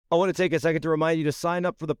I want to take a second to remind you to sign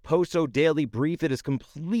up for the Poso Daily Brief. It is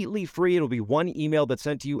completely free. It'll be one email that's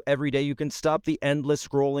sent to you every day. You can stop the endless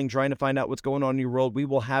scrolling trying to find out what's going on in your world. We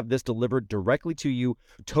will have this delivered directly to you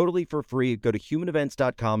totally for free. Go to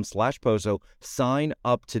humanevents.com/Poso. Sign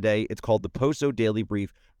up today. It's called the Poso Daily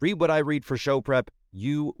Brief. Read what I read for show prep.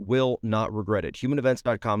 You will not regret it.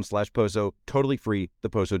 humanevents.com/Poso. Totally free. The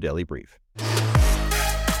Poso Daily Brief.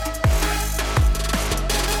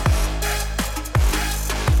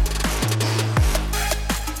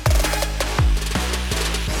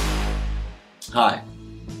 Hi,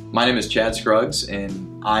 my name is Chad Scruggs,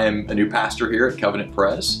 and I am a new pastor here at Covenant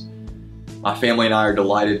Pres. My family and I are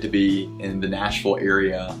delighted to be in the Nashville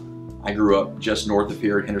area. I grew up just north of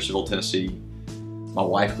here in Hendersonville, Tennessee. My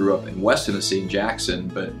wife grew up in West Tennessee in Jackson,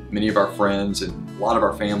 but many of our friends and a lot of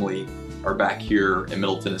our family are back here in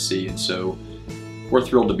Middle Tennessee, and so we're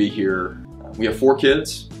thrilled to be here. We have 4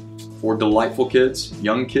 kids, 4 delightful kids,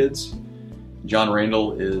 young kids. John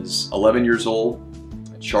Randall is 11 years old.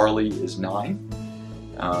 Charlie is 9,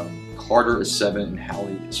 Carter is 7, and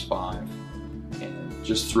Hallie is 5. And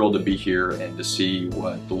just thrilled to be here and to see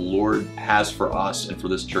what the Lord has for us and for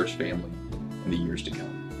this church family in the years to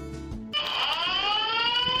come.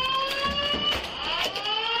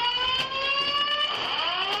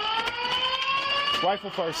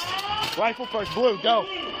 Rifle first. Rifle first. Blue, go.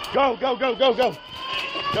 Go, go, go, go, go.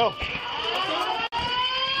 Go.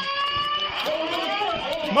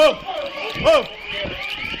 Move. Move.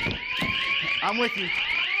 I'm with you.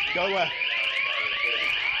 Go left.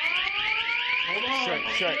 Straight,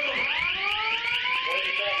 straight.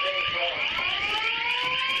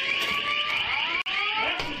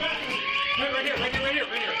 Right here.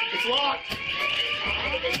 It's locked.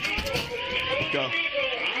 Go.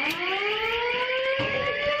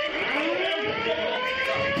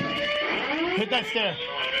 Hit that stair.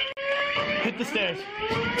 Hit the stairs.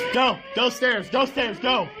 Go. Those stairs. Those stairs.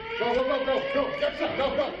 Go. Go, go, go, go, go. Yes, sir. Go,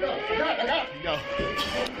 go, go. I got it. Go.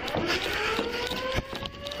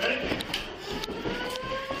 Ready?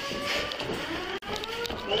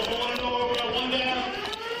 One down.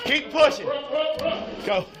 Keep pushing.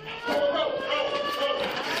 Go.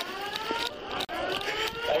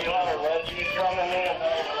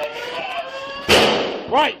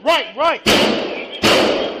 Right.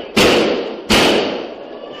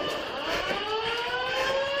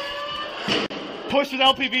 Push with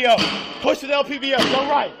LPVO. Push with LPVO. Go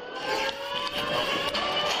right.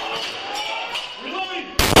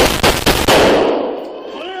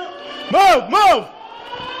 Move.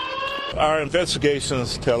 Our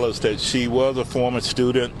investigations tell us that she was a former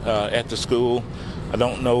student at the school. I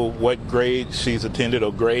don't know what grade she's attended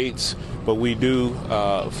or grades, but we do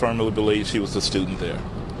firmly believe she was a student there.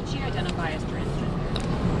 Did she identify as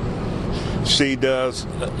transgender? She does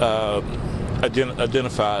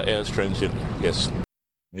identify as transgender, yes.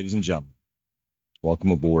 Ladies and gentlemen,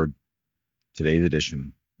 welcome aboard today's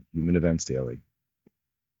edition of Human Events Daily.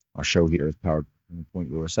 Our show here is powered by Point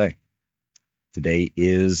USA. Today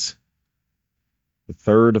is the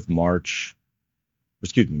 3rd of March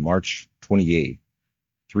 28th,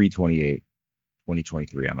 3/28,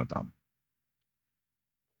 2023 on Adam.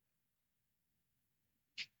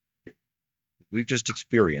 We've just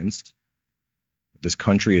experienced, this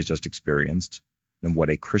country has just experienced, and what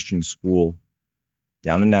a Christian school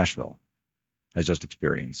down in Nashville has just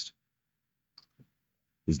experienced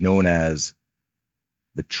is known as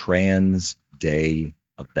the Trans Day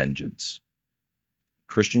of Vengeance.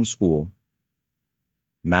 Christian school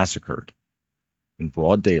massacred in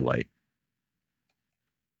broad daylight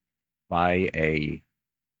by a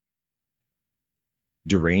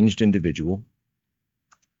deranged individual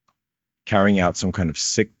carrying out some kind of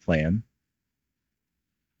sick plan.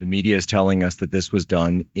 The media is telling us that this was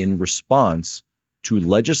done in response to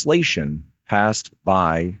legislation passed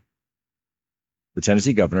by the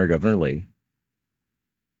Tennessee governor, Governor Lee,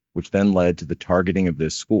 which then led to the targeting of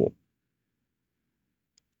this school.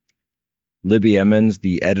 Libby Emmons,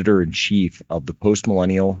 the editor-in-chief of the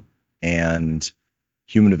Post-Millennial and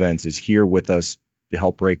Human Events, is here with us to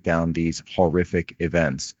help break down these horrific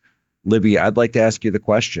events. Libby, I'd like to ask you the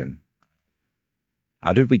question.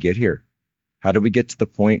 How did we get here? How did we get to the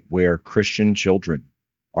point where Christian children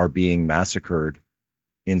are being massacred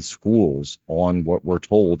in schools on what we're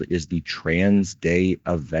told is the Trans Day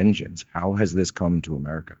of Vengeance? How has this come to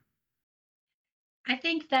America? I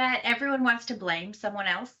think that everyone wants to blame someone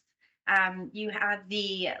else. You have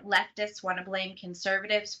the leftists want to blame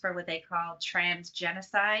conservatives for what they call trans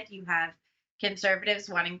genocide. You have conservatives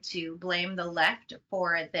wanting to blame the left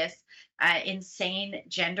for this insane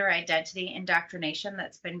gender identity indoctrination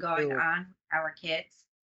that's been going on with our kids.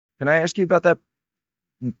 Can I ask you about that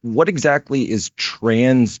what exactly is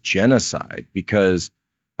trans genocide? Because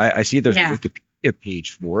I see there's a Wikipedia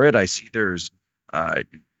page for it. I see there's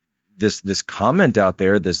this comment out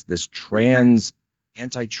there, this trans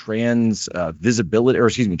anti-trans visibility, or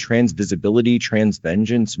excuse me, trans visibility, trans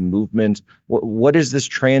vengeance movement. What is this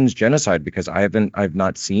trans genocide? Because I've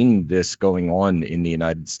not seen this going on in the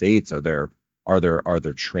United States. Are there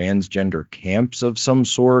transgender camps of some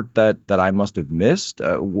sort that I must have missed?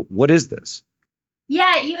 What is this?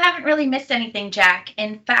 Yeah, you haven't really missed anything, Jack.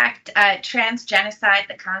 In fact, trans genocide,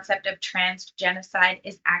 the concept of trans genocide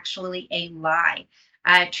is actually a lie.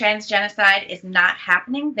 Trans genocide is not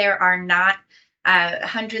happening. There are not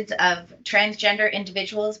hundreds of transgender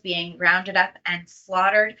individuals being rounded up and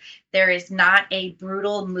slaughtered. There is not a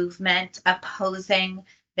brutal movement opposing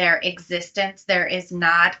their existence. There is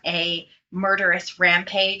not a murderous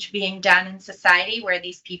rampage being done in society where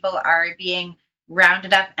these people are being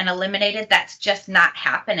rounded up and eliminated. That's just not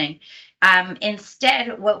happening.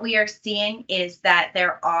 Instead, what we are seeing is that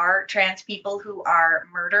there are trans people who are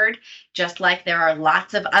murdered, just like there are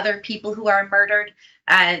lots of other people who are murdered.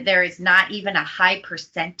 There is not even a high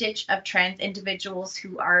percentage of trans individuals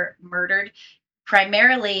who are murdered.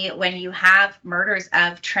 Primarily, when you have murders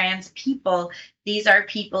of trans people, these are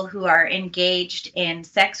people who are engaged in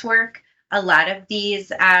sex work. A lot of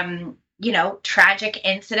these tragic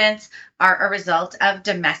incidents are a result of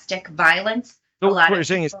domestic violence. So what you're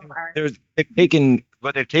saying is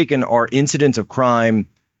they've taken are incidents of crime,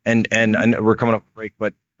 and we're coming up with a break,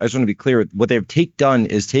 but I just want to be clear. What they've taken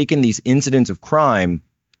these incidents of crime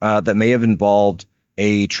that may have involved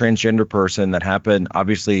a transgender person that happened.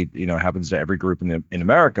 Obviously, happens to every group in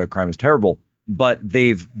America. Crime is terrible, but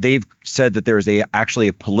they've said that there is actually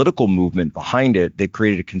a political movement behind it. They've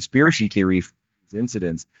created a conspiracy theory for these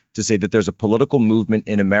incidents to say that there's a political movement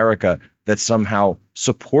in America that's somehow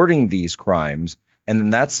supporting these crimes. And then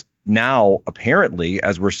that's now, apparently,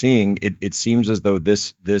 as we're seeing, it seems as though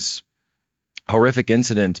this horrific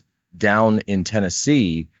incident down in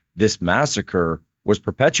Tennessee, this massacre, was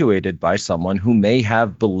perpetuated by someone who may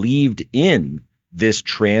have believed in this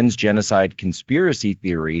trans genocide conspiracy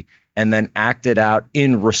theory and then acted out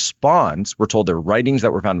in response. We're told there are writings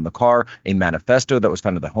that were found in the car. A manifesto that was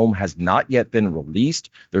found in the home has not yet been released.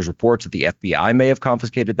 There's reports that the FBI may have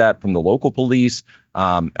confiscated that from the local police.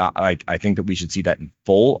 I think that we should see that in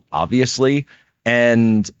full, obviously.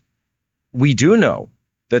 And we do know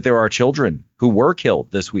that there are children who were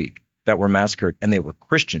killed this week that were massacred, and they were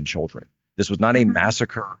Christian children. This was not a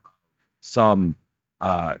massacre, some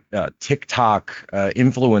TikTok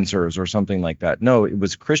influencers or something like that. No, it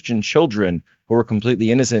was Christian children who were completely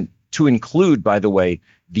innocent, to include, by the way,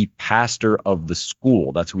 the pastor of the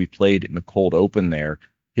school. That's who we played in the cold open there.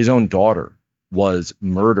 His own daughter was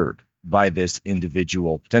murdered by this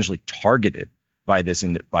individual, potentially targeted by this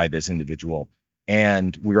individual.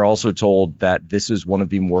 And we were also told that this is one of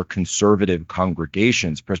the more conservative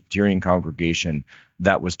congregations, Presbyterian congregation,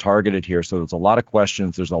 that was targeted here. So there's a lot of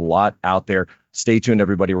questions. There's a lot out there. Stay tuned,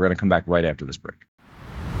 everybody. We're going to come back right after this break.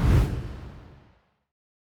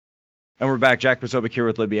 And we're back. Jack Posobiec here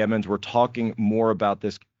with Libby Emmons. We're talking more about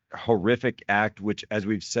this horrific act, which, as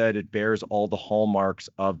we've said, it bears all the hallmarks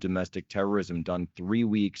of domestic terrorism, done 3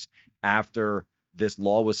 weeks after this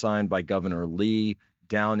law was signed by Governor Lee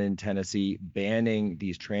down in Tennessee, banning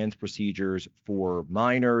these trans procedures for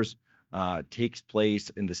minors. Takes place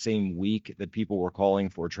in the same week that people were calling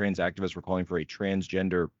for, trans activists were calling for a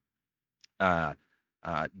transgender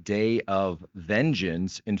day of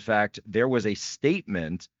vengeance. In fact, there was a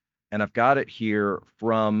statement, and I've got it here,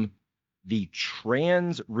 from the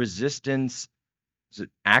Trans Resistance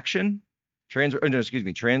Trans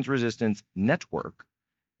Resistance Network,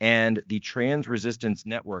 and the Trans Resistance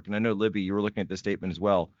Network. And I know, Libby, you were looking at this statement as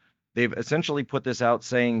well. They've essentially put this out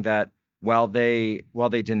saying that while they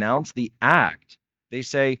denounce the act, they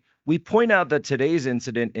say, we point out that today's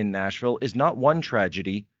incident in Nashville is not one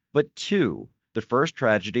tragedy, but two. The first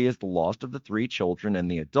tragedy is the loss of the 3 children and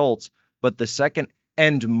the adults, but the second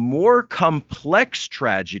and more complex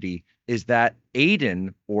tragedy is that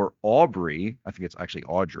Aiden, or Aubrey, I think it's actually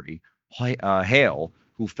Audrey, Hale,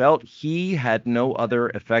 who felt he had no other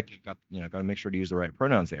effective, got to make sure to use the right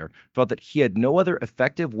pronouns there, felt that he had no other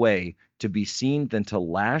effective way to be seen than to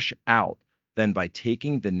lash out than by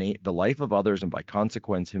taking the life of others and by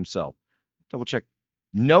consequence himself. Double check.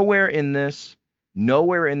 Nowhere in this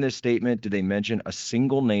statement did they mention a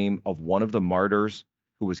single name of one of the martyrs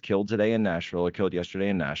who was killed today in Nashville, or killed yesterday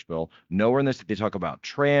in Nashville. Nowhere in this did they talk about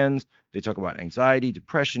trans, they talk about anxiety,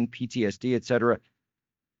 depression, PTSD, etc.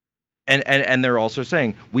 And they're also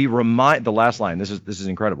saying, we remind, the last line, this is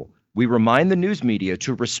incredible. We remind the news media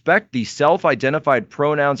to respect the self-identified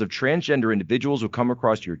pronouns of transgender individuals who come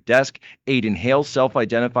across your desk. Aiden Hale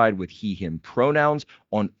self-identified with he, him pronouns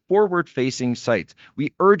on forward-facing sites.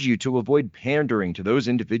 We urge you to avoid pandering to those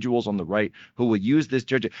individuals on the right who will use this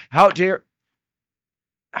judge. How dare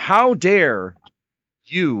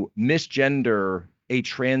you misgender a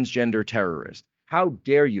transgender terrorist? How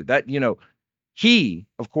dare you? That, he,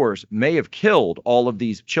 of course, may have killed all of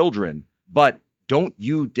these children, but don't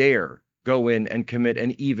you dare go in and commit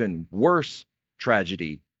an even worse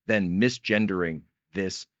tragedy than misgendering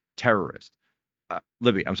this terrorist.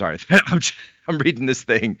 Libby, I'm sorry. I'm reading this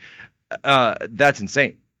thing. That's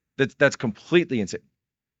insane. That's completely insane.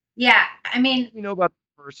 Yeah, I mean, You know about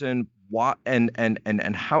the person, what, and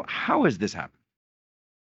how has this happened?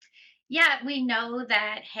 yeah, we know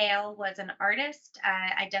that Hale was an artist,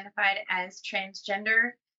 identified as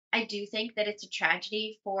transgender. I do think that it's a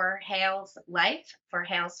tragedy for Hale's life, for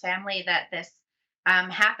Hale's family, that this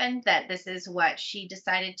happened, that this is what she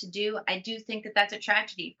decided to do. I do think that that's a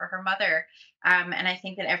tragedy for her mother, and I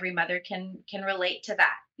think that every mother can relate to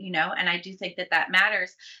that, and I do think that that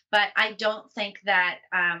matters. But I don't think that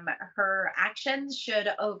her actions should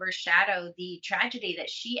overshadow the tragedy that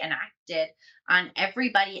she enacted on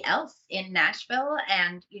everybody else in Nashville,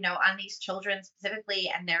 and on these children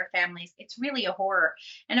specifically and their families. It's really a horror.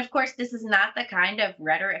 And of course, this is not the kind of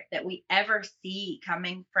rhetoric that we ever see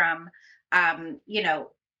coming from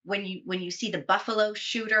when you see the Buffalo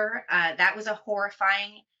shooter. That was a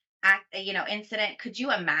horrifying incident. Could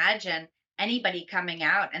you imagine anybody coming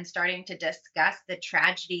out and starting to discuss the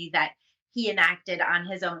tragedy that he enacted on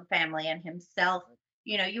his own family and himself?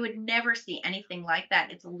 You would never see anything like that.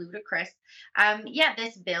 It's ludicrous. Yeah,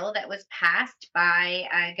 this bill that was passed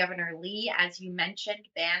by Governor Lee, as you mentioned,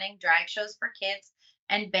 banning drag shows for kids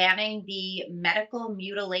and banning the medical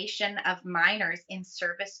mutilation of minors in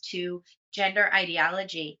service to gender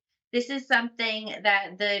ideology. This is something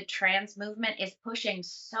that the trans movement is pushing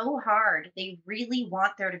so hard. They really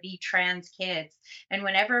want there to be trans kids. And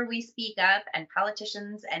whenever we speak up, and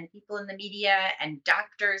politicians and people in the media and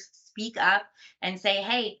doctors speak up and say,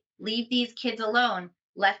 hey, leave these kids alone,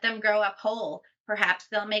 let them grow up whole. Perhaps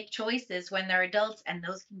they'll make choices when they're adults, and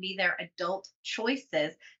those can be their adult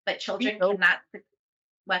choices. But children cannot.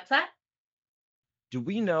 What's that? Do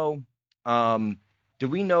we know? Um, do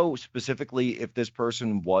we know specifically if this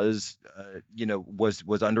person was,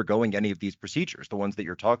 was undergoing any of these procedures, the ones that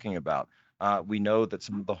you're talking about? We know that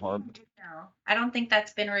some of the harm. No, I don't think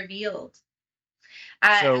that's been revealed.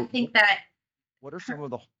 So, I think that, what are some of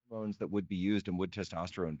the hormones that would be used, and would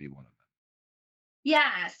testosterone be one of them?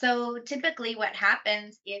 yeah. So typically, what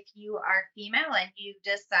happens if you are female and you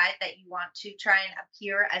decide that you want to try and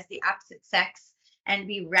appear as the opposite sex and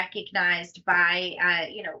be recognized by,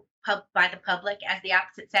 by the public as the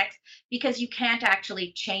opposite sex, because you can't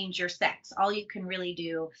actually change your sex. All you can really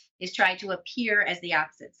do is try to appear as the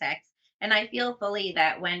opposite sex. And I feel fully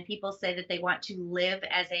that when people say that they want to live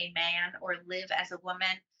as a man or live as a woman,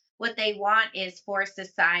 what they want is for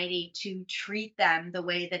society to treat them the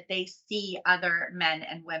way that they see other men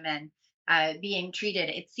and women being treated.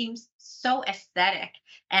 It seems so aesthetic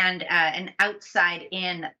and an outside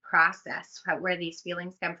in process, where these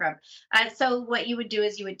feelings come from. So, what you would do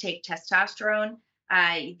is you would take testosterone.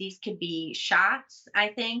 These could be shots, I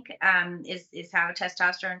think, is how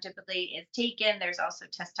testosterone typically is taken. There's also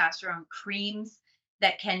testosterone creams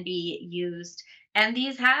that can be used. And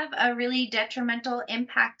these have a really detrimental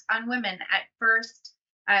impact on women. At first,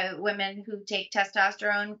 women who take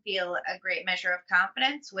testosterone feel a great measure of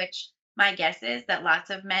confidence, which my guess is that lots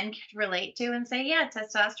of men can relate to and say, yeah,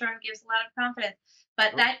 testosterone gives a lot of confidence.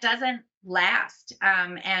 But that doesn't last.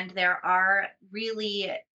 And there are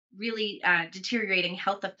really, really deteriorating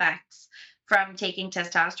health effects from taking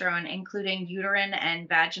testosterone, including uterine and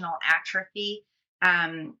vaginal atrophy,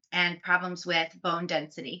 and problems with bone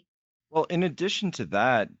density. Well, in addition to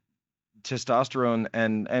that, testosterone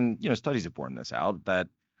and studies have borne this out that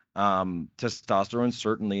testosterone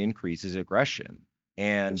certainly increases aggression,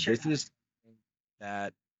 and Sure. this is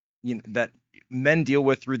that that men deal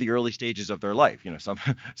with through the early stages of their life. Some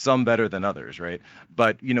some better than others, right?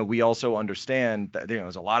 But we also understand that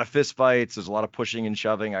there's a lot of fist fights, there's a lot of pushing and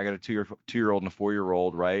shoving. I got a two-year-old and a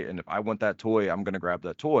 4-year-old, right? And if I want that toy, I'm going to grab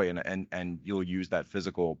that toy, and you'll use that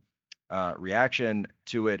physical reaction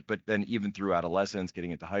to it. But then even through adolescence,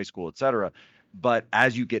 getting into high school, etc. But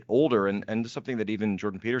as you get older, and something that even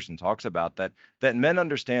Jordan Peterson talks about, that men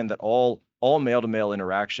understand that all male to male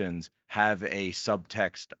interactions have a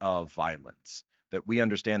subtext of violence. That we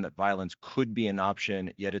understand that violence could be an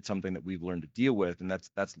option, yet it's something that we've learned to deal with, and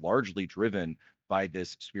that's largely driven by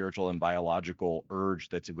this spiritual and biological urge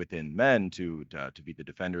that's within men to be the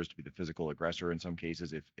defenders, to be the physical aggressor in some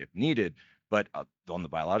cases if needed. But on the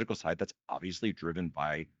biological side, that's obviously driven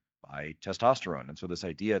by testosterone. And so this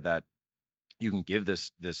idea that you can give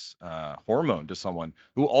this hormone to someone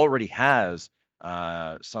who already has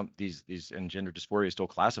some these and gender dysphoria is still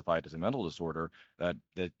classified as a mental disorder, that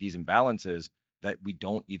these imbalances that we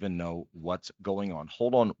don't even know what's going on.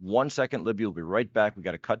 Hold on 1 second, Libby. We'll be right back. We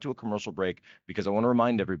got to cut to a commercial break because I want to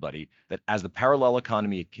remind everybody that as the parallel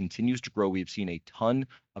economy continues to grow, we've seen a ton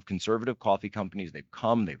of conservative coffee companies. They've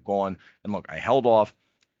come, they've gone. And look, I held off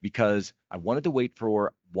because I wanted to wait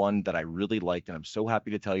for one that I really liked. And I'm so happy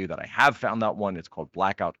to tell you that I have found that one. It's called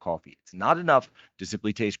Blackout Coffee. It's not enough to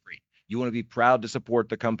simply taste great. You want to be proud to support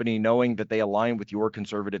the company, knowing that they align with your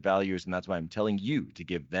conservative values. And that's why I'm telling you to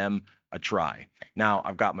give them a try. Now,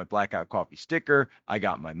 I've got my Blackout Coffee sticker. I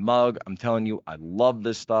got my mug. I'm telling you, I love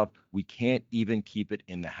this stuff. We can't even keep it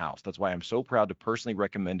in the house. That's why I'm so proud to personally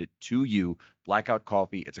recommend it to you. Blackout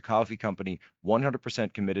Coffee. It's a coffee company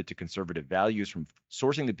 100% committed to conservative values, from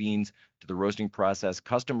sourcing the beans to the roasting process,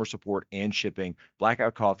 customer support, and shipping.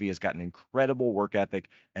 Blackout Coffee has got an incredible work ethic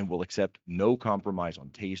and will accept no compromise on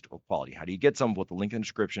taste or quality. How do you get some? With the link in the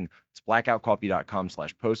description. It's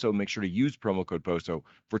blackoutcoffee.com/POSO. Make sure to use promo code POSO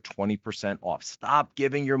for 20% off. Stop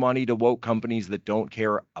giving your money to woke companies that don't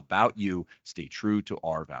care about you. Stay true to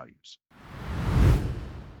our values.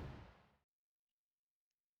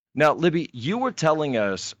 Now, Libby, you were telling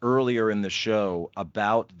us earlier in the show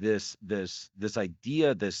about this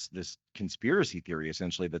idea, this conspiracy theory,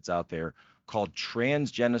 essentially, that's out there called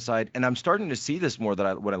transgenocide. And I'm starting to see this more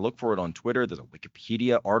when I look for it on Twitter. There's a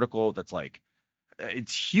Wikipedia article that's like,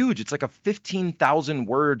 it's huge. It's like a 15,000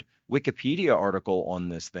 word Wikipedia article on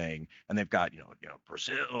this thing, and they've got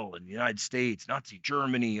Brazil and the United States, Nazi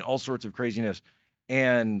Germany, all sorts of craziness.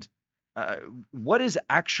 And what is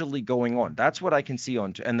actually going on? That's what I can see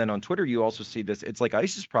and then on Twitter, you also see this. It's like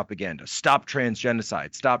ISIS propaganda. Stop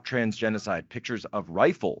transgenocide. Stop transgenocide. Pictures of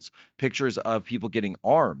rifles, pictures of people getting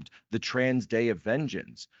armed, the Trans Day of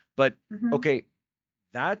Vengeance. But okay,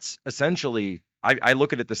 that's essentially, I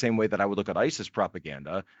look at it the same way that I would look at ISIS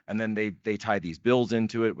propaganda, and then they tie these bills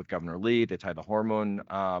into it with Governor Lee. They tie the hormone,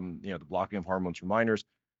 the blocking of hormones for minors.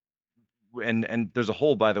 And there's a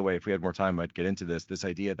whole, by the way, if we had more time, I'd get into this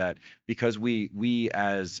idea that because we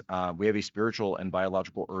have a spiritual and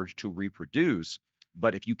biological urge to reproduce,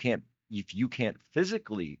 but if you can't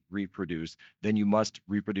physically reproduce, then you must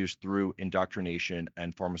reproduce through indoctrination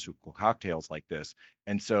and pharmaceutical cocktails like this.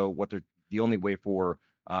 And so the only way for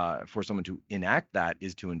someone to enact that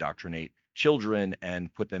is to indoctrinate children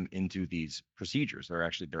and put them into these procedures. They're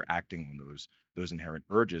acting on those inherent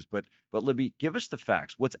urges. But Libby, give us the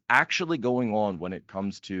facts. What's actually going on when it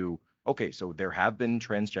comes to, okay, so there have been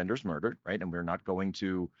transgenders murdered, right? And we're not going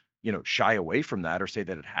to, shy away from that or say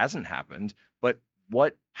that it hasn't happened. But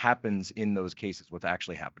what happens in those cases? What's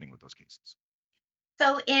actually happening with those cases?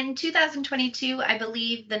 So in 2022, I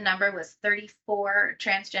believe the number was 34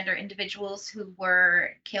 transgender individuals who were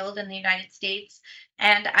killed in the United States.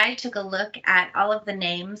 And I took a look at all of the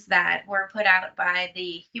names that were put out by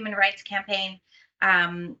the Human Rights Campaign,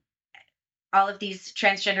 all of these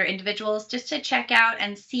transgender individuals, just to check out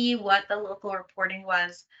and see what the local reporting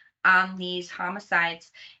was on these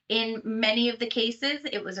homicides. In many of the cases,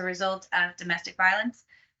 it was a result of domestic violence.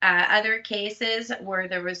 Other cases were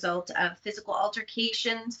the result of physical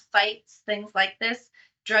altercations, fights, things like this.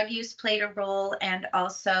 Drug use played a role, and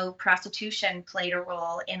also prostitution played a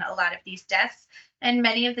role in a lot of these deaths. And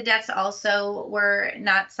many of the deaths also were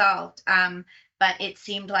not solved. But it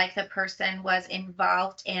seemed like the person was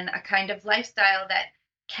involved in a kind of lifestyle that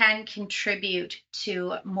can contribute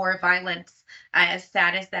to more violence, as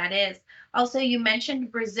sad as that is. Also, you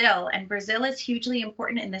mentioned Brazil, and Brazil is hugely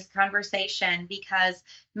important in this conversation because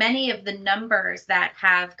many of the numbers that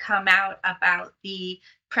have come out about the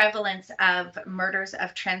prevalence of murders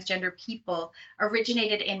of transgender people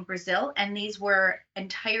originated in Brazil, and these were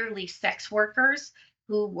entirely sex workers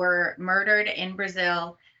who were murdered in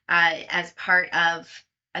Brazil as part of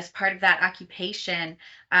that occupation.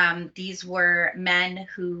 These were men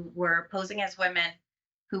who were posing as women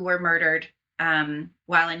who were murdered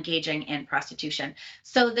while engaging in prostitution.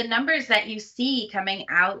 So the numbers that you see coming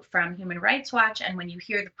out from Human Rights Watch, and when you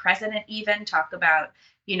hear the president even talk about,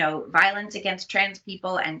 violence against trans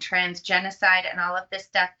people and trans genocide and all of this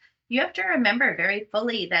stuff, you have to remember very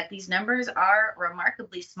fully that these numbers are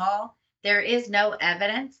remarkably small. There is no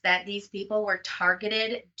evidence that these people were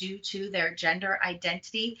targeted due to their gender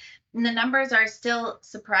identity. And the numbers are still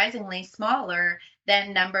surprisingly smaller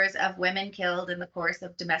than numbers of women killed in the course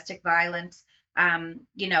of domestic violence, and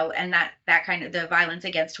that kind of the violence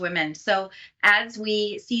against women. So as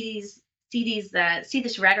we see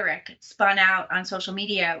this rhetoric spun out on social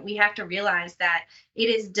media, we have to realize that it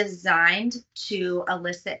is designed to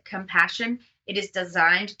elicit compassion. It is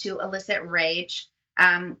designed to elicit rage.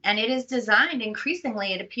 And it is designed,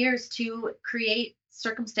 increasingly, it appears, to create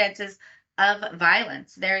circumstances of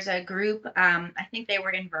violence. There's a group, I think they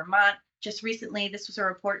were in Vermont just recently. This was a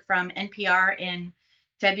report from NPR in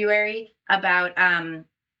February about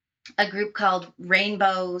a group called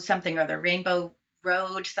Rainbow something or other, Rainbow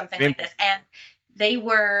Road, something like this. And they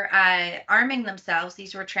were arming themselves.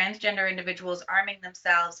 These were transgender individuals arming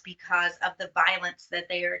themselves because of the violence that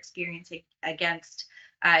they are experiencing against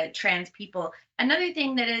trans people. Another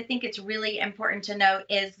thing that I think it's really important to note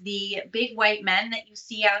is the big white men that you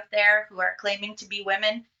see out there who are claiming to be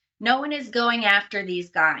women. No one is going after these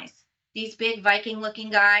guys. These big Viking looking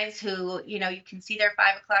guys who, you can see their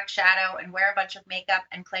 5 o'clock shadow and wear a bunch of makeup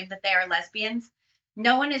and claim that they are lesbians.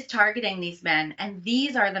 No one is targeting these men. And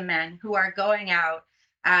these are the men who are going out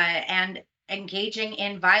and engaging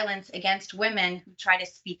in violence against women who try to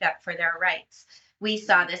speak up for their rights. We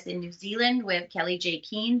saw this in New Zealand with Kelly J.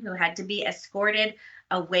 Keane, who had to be escorted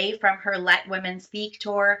away from her Let Women Speak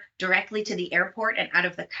tour directly to the airport and out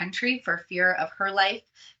of the country for fear of her life.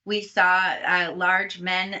 We saw large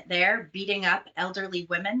men there beating up elderly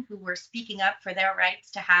women who were speaking up for their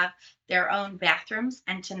rights to have their own bathrooms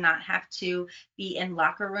and to not have to be in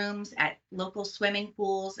locker rooms at local swimming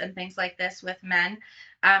pools and things like this with men.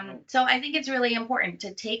 So I think it's really important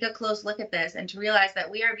to take a close look at this and to realize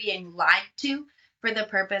that we are being lied to for the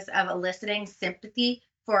purpose of eliciting sympathy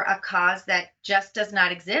for a cause that just does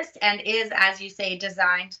not exist and is, as you say,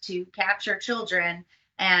 designed to capture children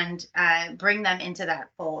and bring them into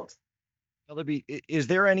that fold. Libby, is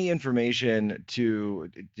there any information to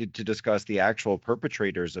discuss the actual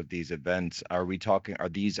perpetrators of these events? Are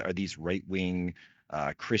these right-wing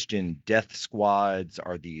Christian death squads?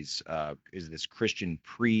 Is this Christian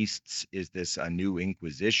priests? Is this a new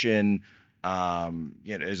Inquisition? Are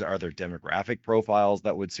there demographic profiles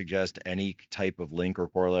that would suggest any type of link or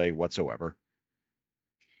corollary whatsoever?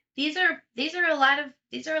 These are a lot of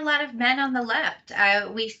men on the left.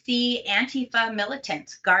 We see Antifa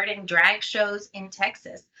militants guarding drag shows in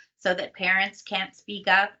Texas so that parents can't speak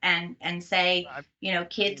up and say,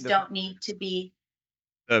 kids don't need to be.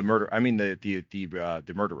 The murder. I mean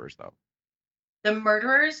the murderers, though. The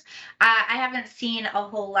murderers, I haven't seen a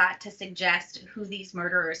whole lot to suggest who these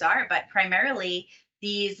murderers are, but primarily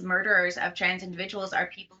these murderers of trans individuals are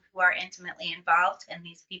people who are intimately involved in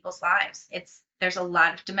these people's lives. There's a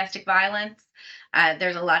lot of domestic violence,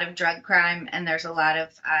 there's a lot of drug crime, and there's a lot of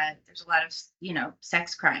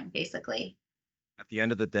sex crime, basically. At the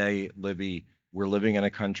end of the day, Libby, we're living in a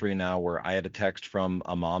country now where I had a text from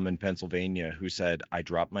a mom in Pennsylvania who said, I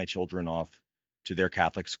dropped my children off to their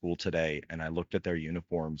Catholic school today, and I looked at their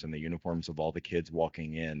uniforms and the uniforms of all the kids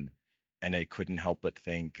walking in, and I couldn't help but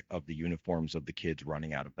think of the uniforms of the kids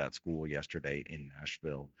running out of that school yesterday in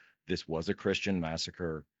Nashville. This was a Christian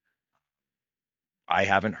massacre. I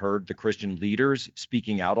haven't heard the Christian leaders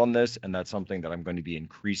speaking out on this, and that's something that I'm going to be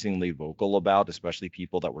increasingly vocal about, especially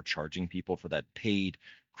people that were charging people for that paid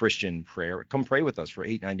Christian prayer. Come pray with us for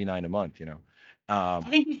 $8.99 a month, I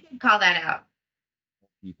think you should call that out.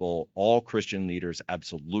 People, all Christian leaders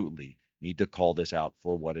absolutely need to call this out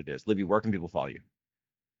for what it is. Libby, where can people follow you?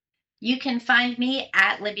 You can find me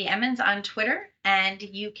at Libby Emmons on Twitter, and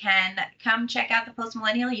you can come check out the Post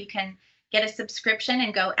Millennial. You can get a subscription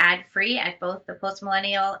and go ad-free at both the Post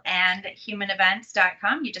Millennial and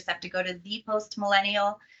humanevents.com. You just have to go to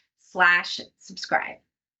thepostmillennial/subscribe.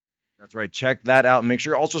 That's right. Check that out. Make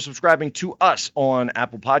sure you're also subscribing to us on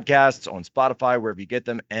Apple Podcasts, on Spotify, wherever you get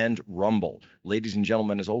them, and Rumble. Ladies and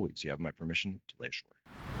gentlemen, as always, you have my permission to lay ashore.